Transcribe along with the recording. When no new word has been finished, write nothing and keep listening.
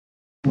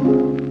What's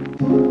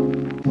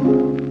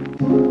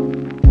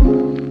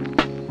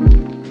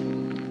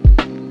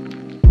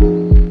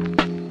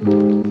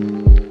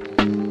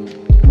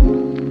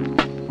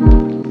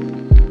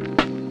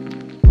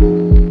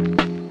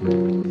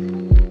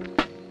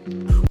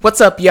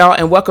up, y'all,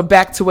 and welcome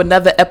back to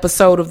another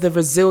episode of the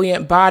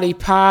Resilient Body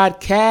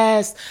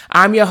Podcast.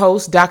 I'm your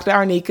host, Dr.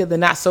 Arnika, the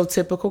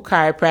not-so-typical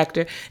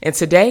chiropractor, and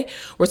today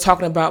we're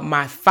talking about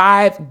my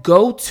 5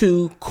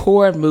 go-to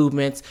core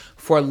movements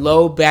for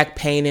low back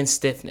pain and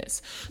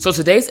stiffness. So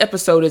today's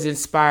episode is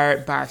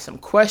inspired by some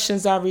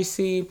questions I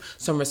received,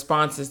 some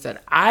responses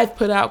that I've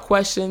put out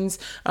questions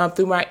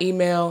through my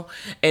email,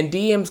 and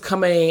DMs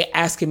coming in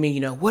asking me,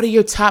 what are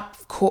your top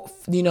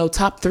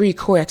 3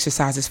 core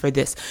exercises for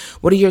this?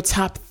 What are your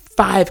top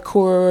 5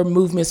 core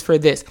movements for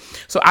this?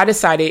 So I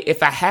decided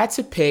if I had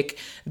to pick,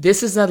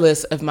 this is a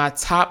list of my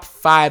top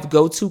 5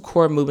 go-to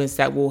core movements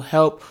that will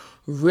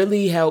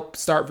really help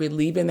start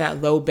relieving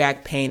that low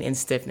back pain and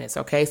stiffness.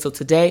 Okay, so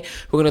today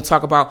we're going to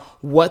talk about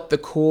what the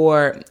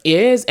core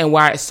is and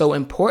why it's so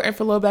important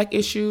for low back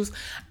issues.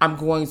 I'm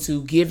going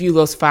to give you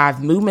those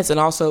 5 movements and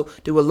also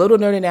do a little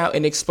nerding out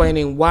and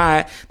explaining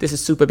why this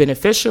is super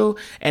beneficial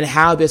and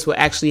how this will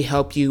actually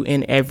help you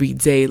in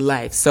everyday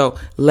life. So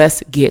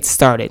let's get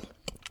started.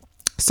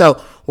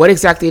 So what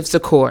exactly is the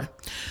core?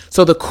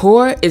 So the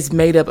core is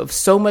made up of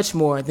so much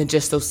more than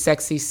just those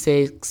sexy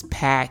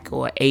 6-pack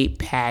or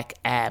 8-pack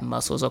ab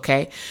muscles,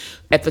 okay?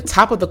 At the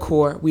top of the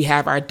core, we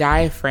have our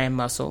diaphragm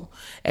muscle.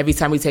 Every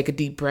time we take a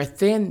deep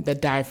breath in, the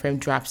diaphragm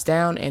drops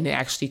down and it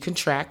actually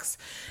contracts.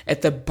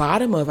 At the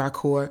bottom of our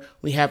core,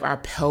 we have our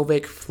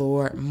pelvic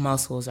floor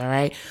muscles, all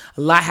right?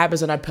 A lot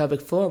happens on our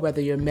pelvic floor,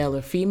 whether you're male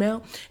or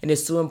female, and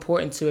it's so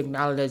important to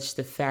acknowledge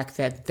the fact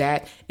that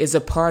that is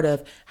a part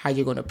of how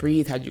you're going to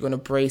breathe, how you're going to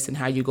brace, and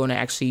how you're going to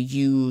actually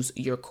use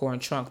your core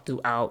and trunk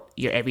throughout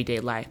your everyday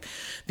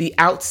life. The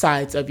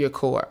outsides of your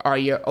core are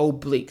your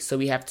obliques. So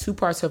we have 2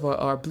 parts of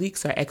our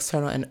obliques, our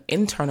external and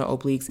internal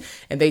obliques,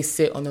 and they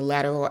sit on the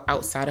lateral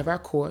outside of our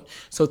core.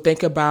 So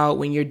think about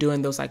when you're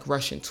doing those like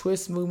Russian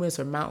twist movements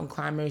or mountain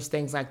climbers,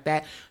 things like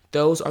that.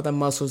 Those are the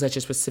muscles that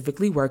you're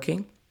specifically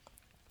working.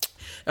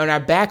 On our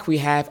back, we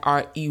have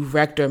our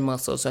erector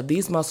muscles. So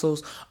these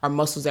muscles are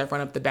muscles that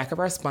run up the back of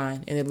our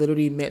spine, and they're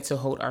literally meant to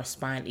hold our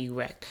spine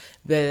erect.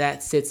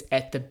 That sits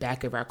at the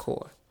back of our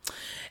core.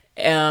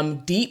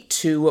 Deep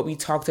to what we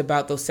talked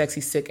about, those sexy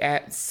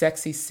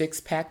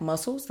 6-pack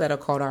muscles that are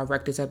called our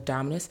rectus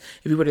abdominis.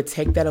 If we were to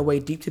take that away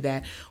deep to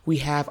that, we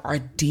have our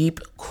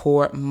deep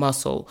core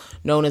muscle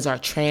known as our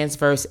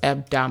transverse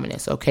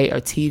abdominis, okay,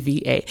 or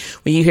TVA.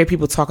 When you hear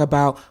people talk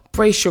about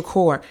brace your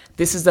core,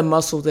 this is the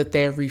muscle that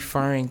they're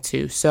referring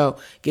to. So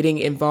getting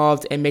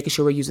involved and making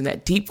sure we're using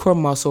that deep core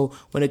muscle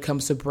when it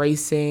comes to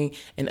bracing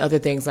and other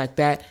things like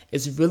that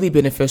is really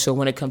beneficial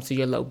when it comes to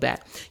your low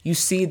back. You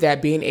see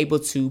that being able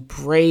to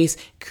brace,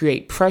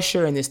 create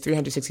pressure in this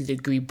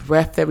 360-degree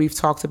breath that we've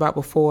talked about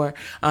before.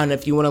 And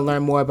if you want to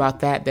learn more about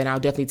that, then I'll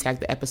definitely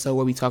tag the episode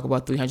where we talk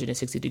about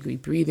 360-degree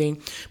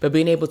breathing. But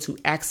being able to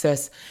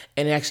access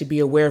and actually be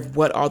aware of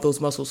what all those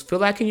muscles feel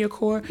like in your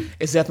core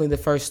is definitely the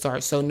first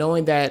start. So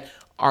knowing that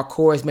our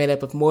core is made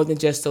up of more than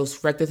just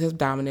those rectus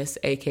abdominis,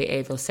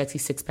 aka those sexy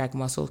 6-pack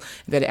muscles,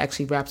 that it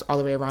actually wraps all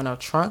the way around our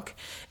trunk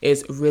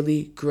is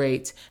really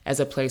great as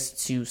a place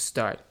to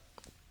start.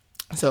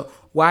 So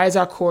why is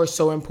our core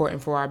so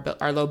important for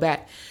our low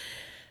back?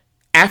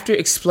 After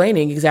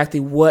explaining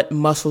exactly what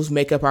muscles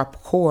make up our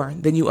core,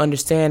 then you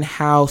understand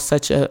how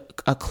such a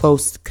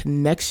close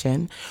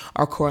connection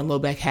our core and low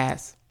back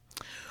has.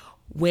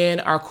 When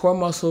our core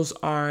muscles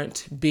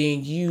aren't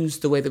being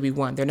used the way that we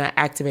want, they're not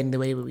activating the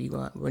way that we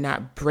want, we're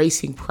not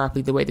bracing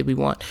properly the way that we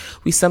want,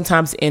 we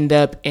sometimes end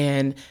up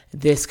in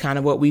this kind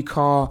of what we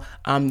call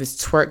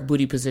this twerk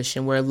booty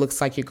position where it looks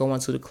like you're going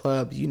to the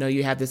club.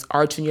 You have this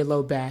arch in your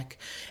low back,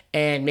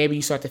 and maybe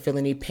you start to feel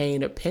any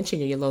pain or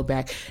pinching in your low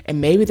back, and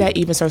maybe that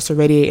even starts to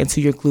radiate into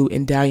your glute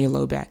and down your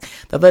low back.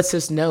 That lets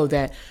us know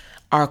that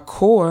our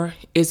core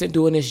isn't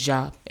doing its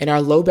job, and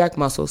our low back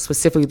muscles,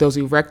 specifically those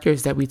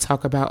erectors that we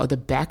talk about, or the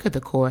back of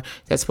the core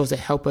that's supposed to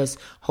help us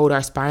hold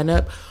our spine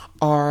up,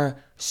 are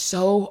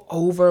so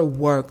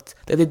overworked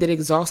that they get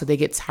exhausted, they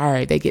get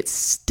tired, they get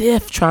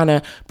stiff trying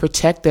to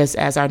protect us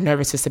as our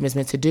nervous system is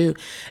meant to do.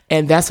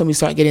 And that's when we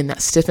start getting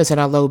that stiffness in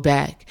our low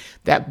back,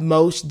 that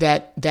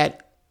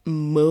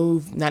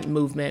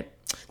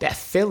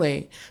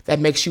feeling that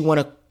makes you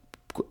want to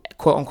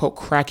quote unquote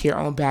crack your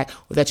own back,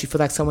 or that you feel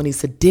like someone needs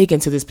to dig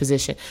into this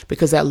position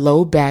because those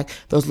low back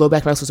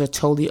muscles are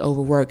totally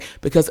overworked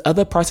because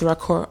other parts of our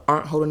core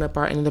aren't holding up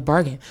our end of the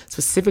bargain.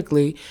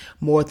 Specifically,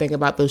 more think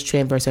about those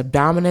transverse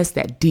abdominis,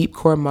 that deep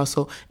core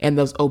muscle, and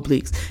those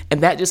obliques.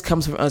 And that just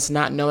comes from us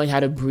not knowing how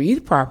to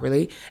breathe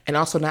properly and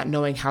also not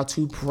knowing how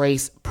to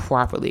brace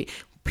properly.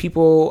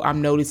 People,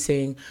 I'm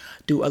noticing,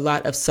 do a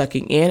lot of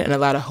sucking in and a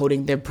lot of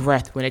holding their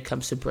breath when it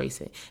comes to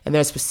bracing. And there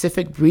are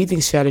specific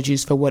breathing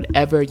strategies for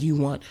whatever you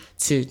want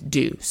to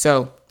do.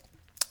 So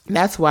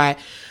that's why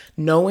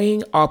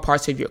knowing all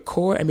parts of your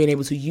core and being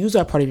able to use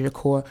all part of your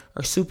core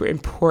are super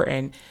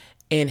important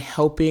in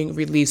helping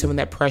relieve some of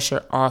that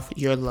pressure off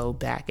your low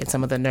back and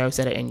some of the nerves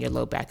that are in your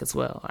low back as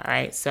well. All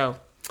right. So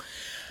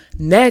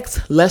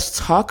next, let's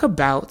talk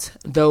about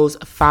those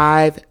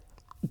 5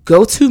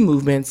 go-to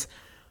movements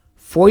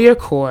for your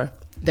core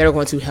that are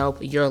going to help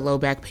your low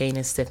back pain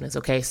and stiffness.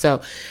 Okay.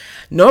 So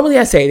normally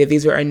I say that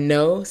these are in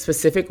no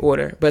specific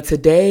order, but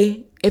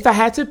today, if I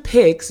had to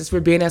pick, since we're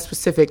being that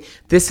specific,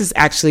 this is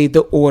actually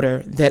the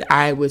order that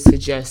I would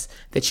suggest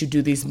that you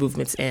do these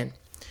movements in.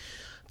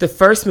 The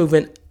first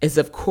movement is,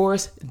 of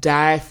course,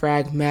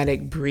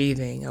 diaphragmatic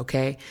breathing,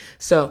 okay?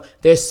 So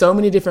there's so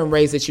many different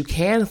ways that you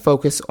can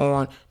focus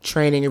on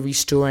training and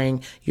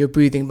restoring your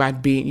breathing by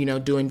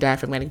doing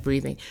diaphragmatic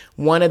breathing.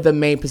 One of the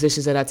main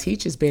positions that I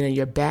teach is being on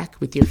your back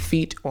with your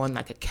feet on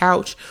like a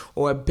couch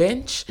or a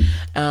bench,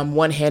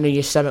 one hand on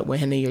your stomach, one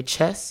hand on your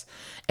chest,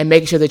 and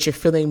making sure that you're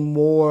feeling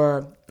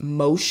more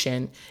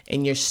motion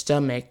in your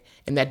stomach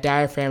and that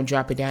diaphragm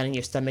dropping down in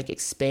your stomach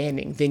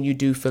expanding than you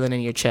do feeling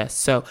in your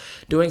chest. So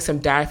doing some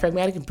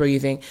diaphragmatic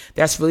breathing,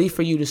 that's really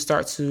for you to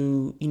start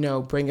to,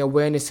 bring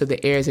awareness to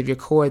the areas of your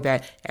core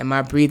that, am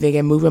I breathing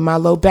and moving my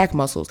low back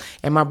muscles?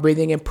 Am I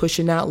breathing and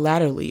pushing out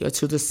laterally or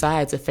to the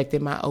sides,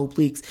 affecting my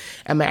obliques?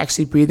 Am I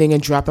actually breathing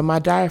and dropping my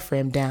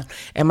diaphragm down?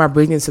 Am I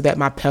breathing so that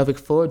my pelvic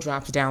floor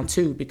drops down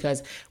too?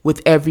 Because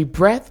with every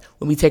breath,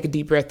 when we take a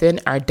deep breath in,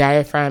 our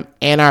diaphragm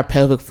and our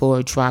pelvic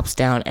floor drops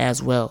down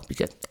as well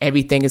because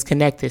everything is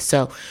connected.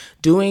 So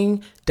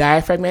doing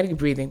diaphragmatic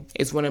breathing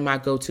is one of my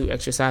go-to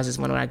exercises,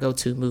 one of my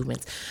go-to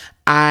movements.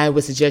 I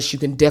would suggest you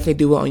can definitely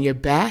do it on your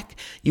back.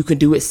 You can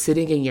do it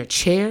sitting in your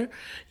chair.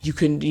 You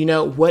can,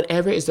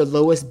 whatever is the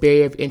lowest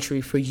barrier of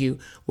entry for you,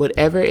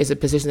 whatever is a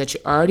position that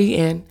you're already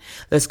in,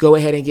 let's go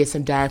ahead and get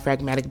some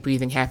diaphragmatic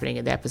breathing happening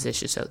in that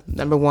position. So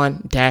number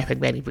 1,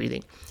 diaphragmatic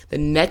breathing. The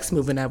next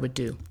movement I would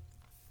do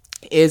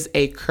is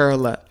a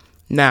curl up.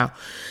 Now,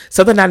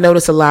 something I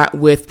notice a lot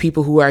with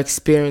people who are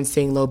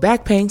experiencing low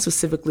back pain,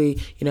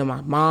 specifically,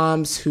 my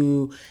moms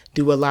who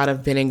do a lot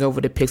of bending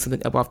over to pick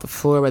something up off the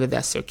floor, whether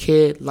that's their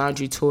kid,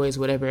 laundry, toys,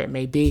 whatever it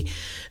may be.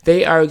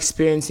 They are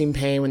experiencing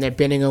pain when they're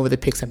bending over to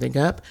pick something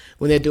up,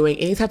 when they're doing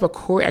any type of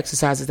core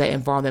exercises that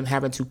involve them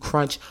having to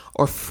crunch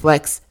or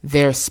flex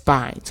their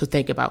spine. So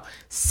think about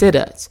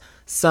sit-ups,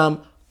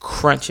 some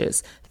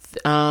crunches,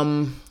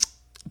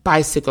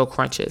 bicycle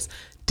crunches.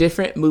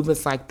 Different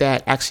movements like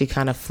that actually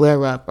kind of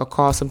flare up or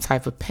cause some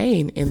type of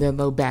pain in their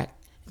low back,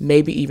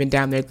 maybe even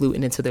down their glute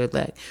and into their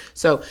leg.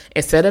 So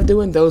instead of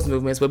doing those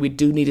movements, what we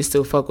do need to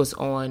still focus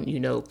on,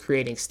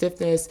 creating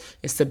stiffness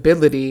and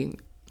stability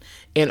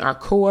in our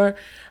core.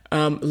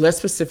 Let's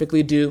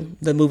specifically do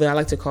the movement I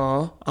like to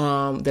call,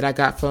 that I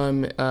got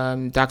from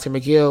Dr.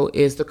 McGill,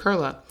 is the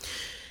curl up.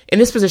 In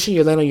this position,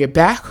 you're laying on your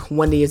back,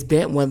 one knee is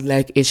bent, one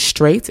leg is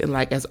straight. And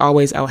as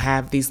always, I'll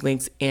have these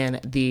links in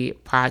the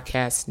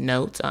podcast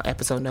notes,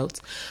 episode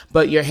notes.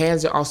 But your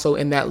hands are also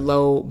in that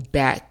low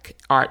back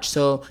arch.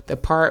 So the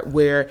part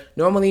where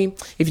normally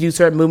if you do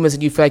certain movements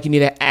and you feel like you need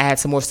to add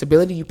some more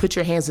stability, you put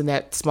your hands in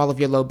that small of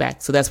your low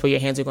back. So that's where your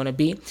hands are going to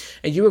be.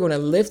 And you are going to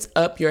lift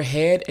up your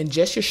head and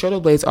just your shoulder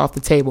blades off the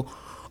table,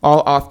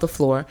 all off the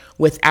floor,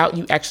 without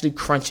you actually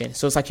crunching.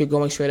 So it's like you're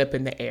going straight up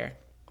in the air.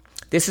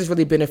 This is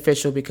really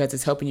beneficial because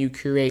it's helping you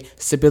create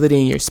stability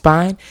in your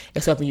spine.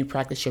 It's helping you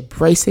practice your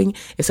bracing.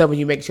 It's helping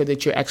you make sure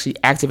that you're actually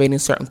activating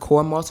certain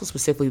core muscles,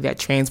 specifically that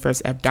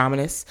transverse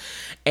abdominis.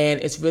 And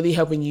it's really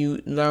helping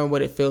you learn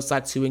what it feels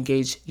like to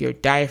engage your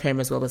diaphragm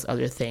as well as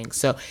other things.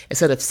 So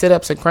instead of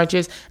sit-ups and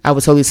crunches, I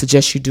would totally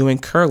suggest you doing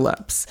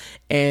curl-ups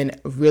and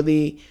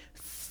really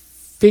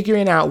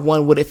figuring out,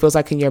 one, what it feels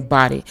like in your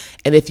body.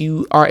 And if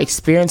you are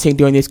experiencing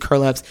during these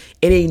curl-ups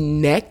any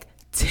neck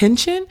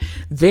tension,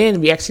 then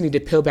we actually need to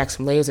peel back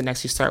some layers and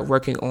actually start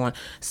working on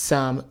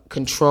some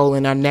control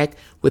in our neck,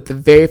 with the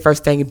very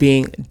first thing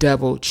being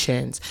double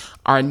chins.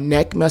 Our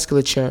neck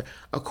musculature,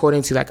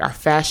 according to our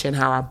fascia and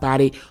how our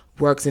body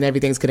works and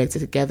everything's connected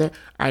together,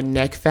 our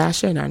neck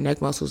fascia and our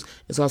neck muscles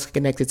is also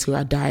connected to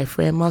our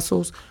diaphragm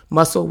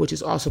muscle, which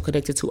is also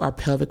connected to our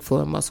pelvic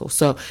floor muscle.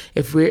 So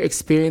if we're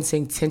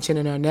experiencing tension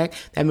in our neck,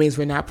 that means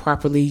we're not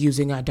properly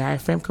using our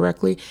diaphragm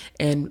correctly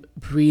and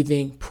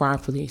breathing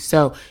properly.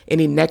 So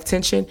any neck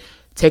tension,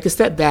 take a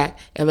step back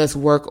and let's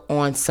work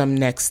on some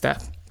neck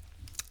stuff.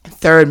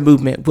 Third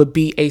movement would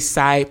be a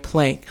side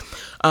plank.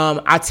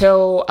 I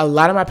tell a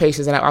lot of my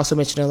patients, and I also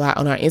mentioned a lot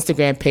on our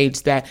Instagram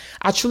page, that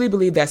I truly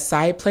believe that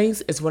side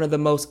planks is one of the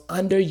most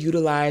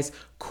underutilized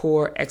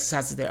core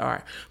exercises there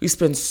are. We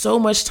spend so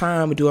much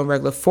time doing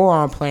regular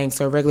forearm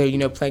planks or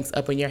regular, planks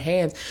up in your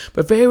hands,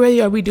 but very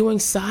rarely are we doing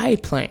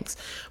side planks.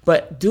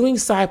 But doing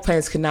side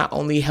planks can not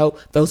only help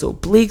those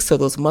obliques, so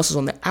those muscles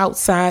on the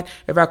outside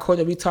of our core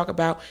that we talk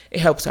about, it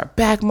helps our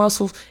back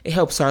muscles, it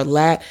helps our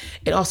lat,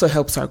 it also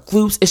helps our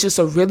glutes. It's just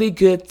a really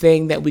good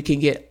thing that we can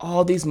get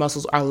all these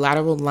muscles, our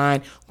lateral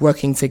line,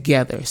 working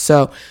together.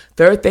 So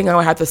third thing I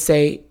would have to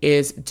say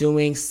is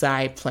doing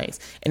side planks.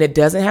 And it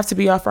doesn't have to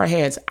be off our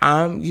hands.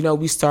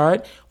 We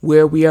start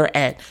where we are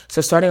at.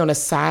 So starting on a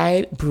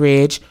side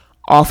bridge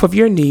off of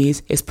your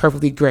knees is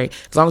perfectly great.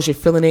 As long as you're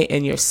feeling it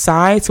in your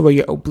sides to where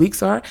your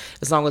obliques are,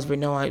 as long as we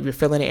know you're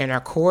feeling it in our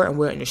core and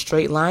we're in a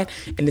straight line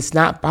and it's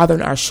not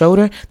bothering our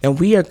shoulder, then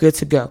we are good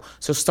to go.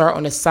 So start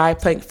on a side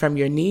plank from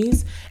your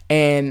knees.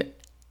 And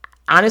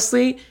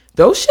honestly,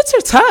 those shits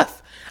are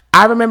tough.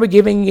 I remember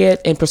giving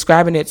it and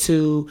prescribing it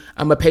to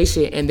a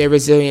patient in their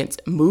resilience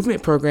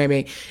movement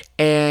programming,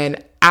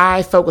 and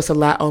I focus a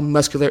lot on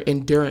muscular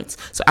endurance.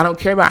 So I don't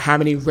care about how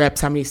many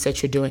reps, how many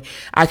sets you're doing.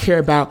 I care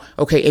about,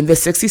 okay, in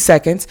this 60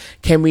 seconds,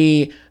 can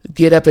we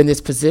get up in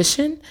this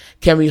position?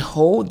 Can we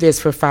hold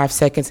this for 5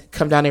 seconds,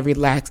 come down and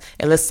relax?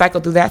 And let's cycle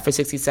through that for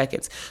 60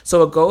 seconds.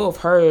 So a goal of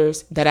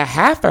hers that I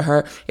have for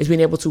her is being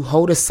able to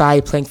hold a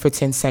side plank for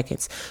 10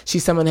 seconds.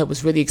 She's someone that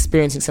was really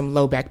experiencing some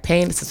low back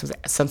pain,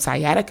 some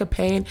sciatica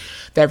pain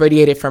that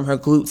radiated from her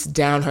glutes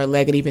down her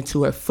leg and even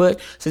to her foot.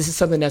 So this is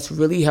something that's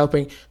really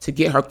helping to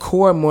get her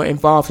core more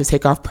involved to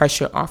take off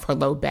pressure off her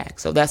low back.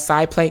 So that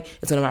side plank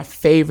is one of my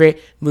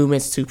favorite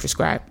movements to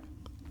prescribe.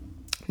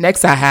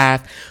 Next, I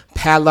have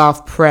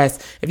Palloff press.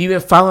 If you've been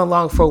following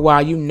along for a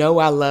while, you know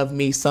I love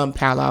me some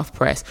Palloff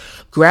press.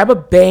 Grab a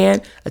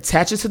band,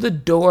 attach it to the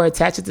door,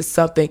 attach it to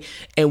something,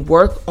 and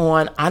work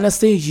on,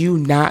 honestly, you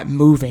not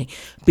moving.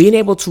 Being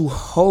able to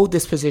hold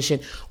this position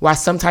while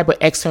some type of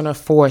external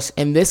force,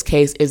 in this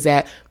case, is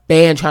that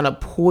band trying to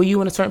pull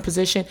you in a certain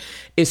position,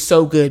 is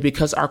so good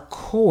because our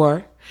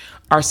core,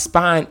 our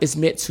spine is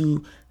meant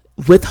to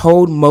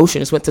withhold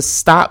motion. It's meant to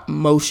stop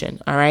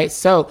motion. All right.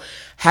 So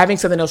having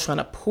something else trying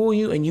to pull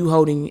you and you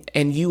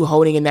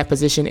holding in that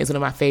position is one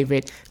of my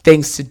favorite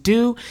things to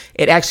do.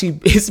 It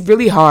actually is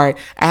really hard.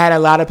 I had a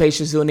lot of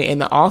patients doing it in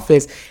the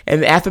office,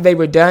 and after they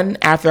were done,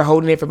 after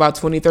holding it for about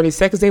 20, 30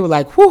 seconds, they were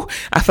like, whew,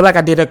 I feel like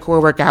I did a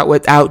core workout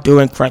without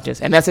doing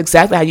crunches. And that's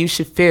exactly how you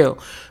should feel.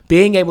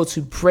 Being able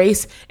to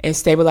brace and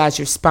stabilize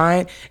your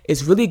spine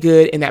is really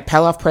good, and that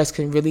Palloff press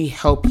can really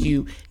help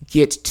you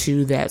get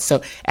to that.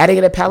 So adding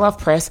in a Palloff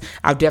press,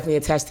 I'll definitely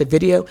attach the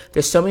video.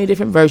 There's so many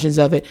different versions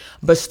of it,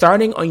 but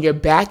starting on your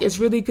back is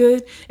really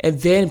good, and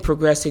then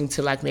progressing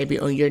to like maybe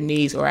on your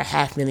knees or a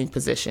half kneeling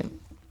position.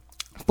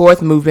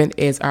 Fourth movement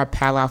is our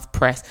Palloff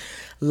press.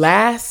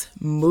 Last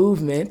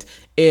movement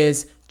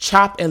is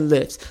chop and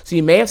lifts. So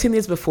you may have seen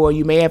these before.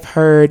 You may have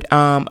heard,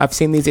 I've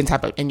seen these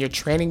in your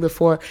training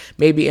before,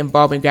 maybe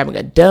involving grabbing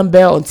a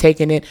dumbbell and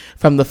taking it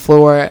from the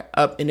floor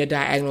up in a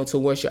diagonal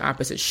towards your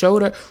opposite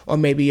shoulder, or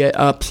maybe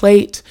a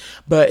plate.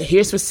 But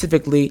here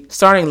specifically,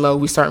 starting low,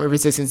 we start with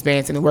resistance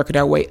bands and then working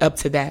our way up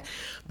to that.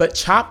 But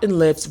chop and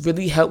lifts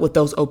really help with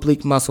those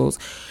oblique muscles.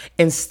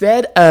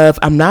 Instead of,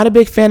 I'm not a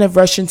big fan of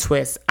Russian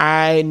twists.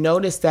 I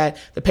noticed that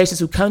the patients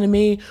who come to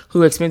me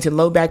who are experiencing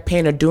low back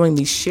pain are doing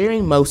these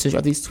shearing motions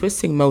or these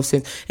twisting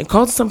motions and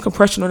causing some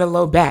compression on the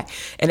low back.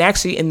 And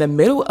actually in the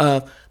middle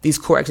of these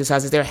core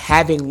exercises, they're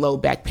having low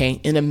back pain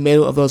in the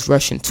middle of those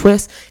Russian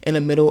twists, in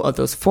the middle of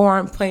those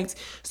forearm planks.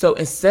 So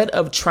instead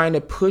of trying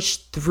to push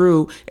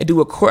through and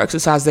do a core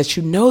exercise that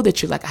you know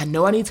that you're like, I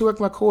know I need to work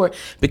my core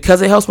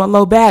because it helps my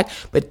low back,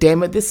 but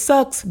damn it, this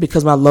sucks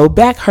because my low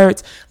back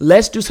hurts.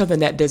 Let's do something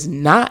that does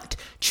not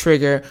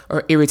trigger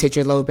or irritate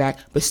your low back,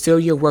 but still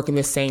you're working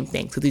the same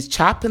thing. So these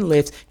chop and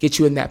lifts get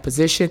you in that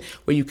position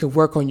where you can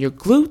work on your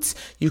glutes,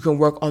 you can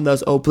work on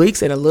those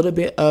obliques and a little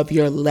bit of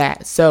your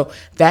lats. So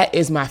that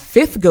is my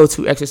fifth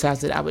go-to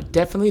exercise that I would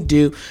definitely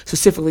do.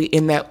 Specifically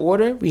in that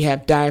order, we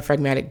have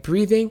diaphragmatic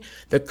breathing,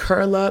 the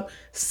curl up,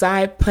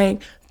 side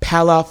plank,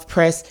 Palloff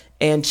press,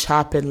 and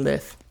chop and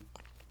lift.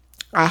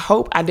 I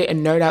hope I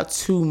didn't nerd out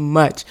too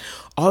much.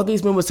 All of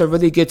these movements are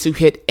really good to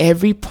hit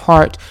every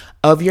part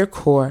of your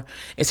core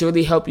and to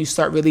really help you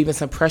start relieving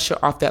some pressure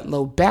off that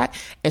low back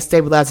and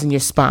stabilizing your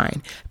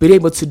spine. Being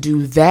able to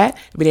do that,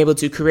 being able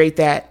to create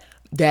that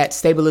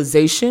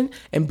stabilization,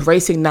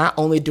 embracing not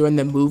only during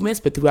the movements,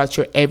 but throughout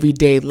your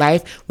everyday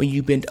life when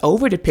you bend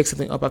over to pick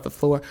something up off the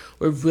floor,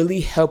 will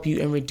really help you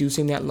in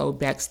reducing that low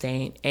back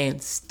strain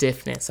and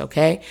stiffness,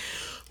 okay?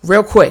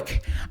 Real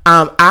quick,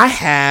 I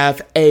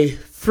have a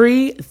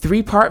free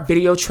 3-part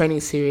video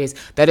training series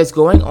that is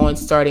going on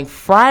starting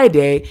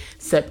Friday,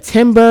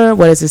 September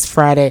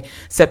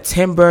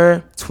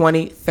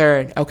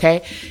 23rd,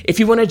 okay? If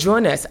you want to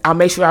join us, I'll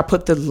make sure I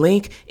put the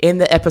link in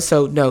the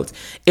episode notes.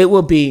 It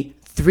will be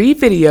 3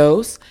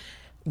 videos.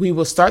 We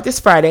will start this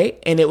Friday,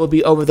 and it will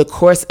be over the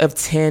course of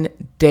 10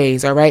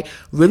 days, all right?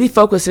 Really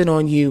focusing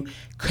on you,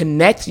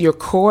 connect your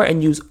core,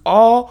 and use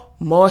all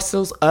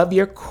muscles of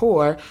your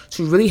core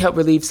to really help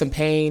relieve some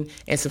pain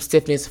and some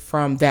stiffness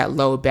from that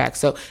low back.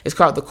 So it's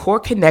called the Core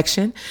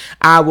Connection.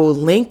 I will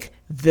link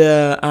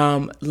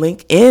the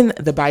link in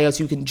the bio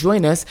so you can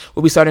join us.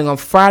 We'll be starting on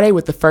Friday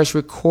with the first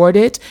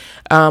recorded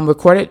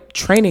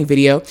training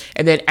video,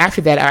 and then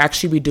after that, I'll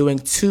actually be doing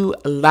 2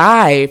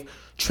 live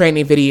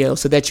training videos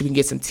so that you can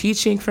get some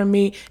teaching from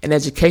me and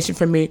education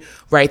from me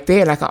right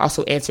there. And I can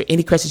also answer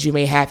any questions you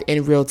may have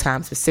in real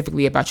time,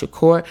 specifically about your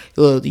core,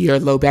 your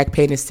low back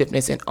pain and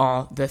stiffness and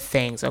all the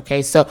things.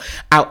 Okay, so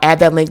I'll add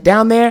that link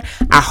down there.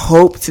 I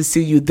hope to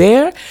see you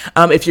there.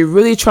 If you're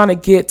really trying to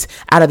get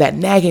out of that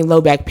nagging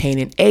low back pain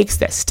and aches,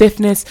 that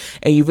stiffness,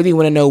 and you really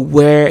want to know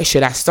where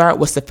should I start,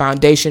 what's the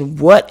foundation,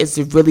 what is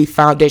the really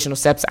foundational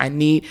steps I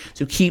need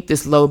to keep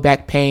this low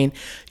back pain,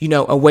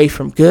 away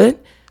from good,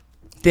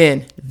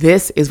 then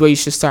this is where you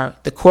should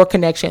start. The Core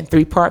Connection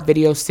 3-part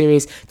video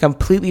series,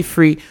 completely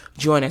free.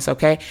 Join us,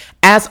 okay?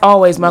 As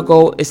always, my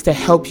goal is to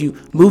help you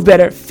move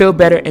better, feel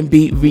better, and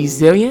be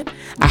resilient.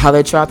 I'll holler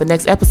at you out the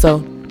next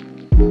episode.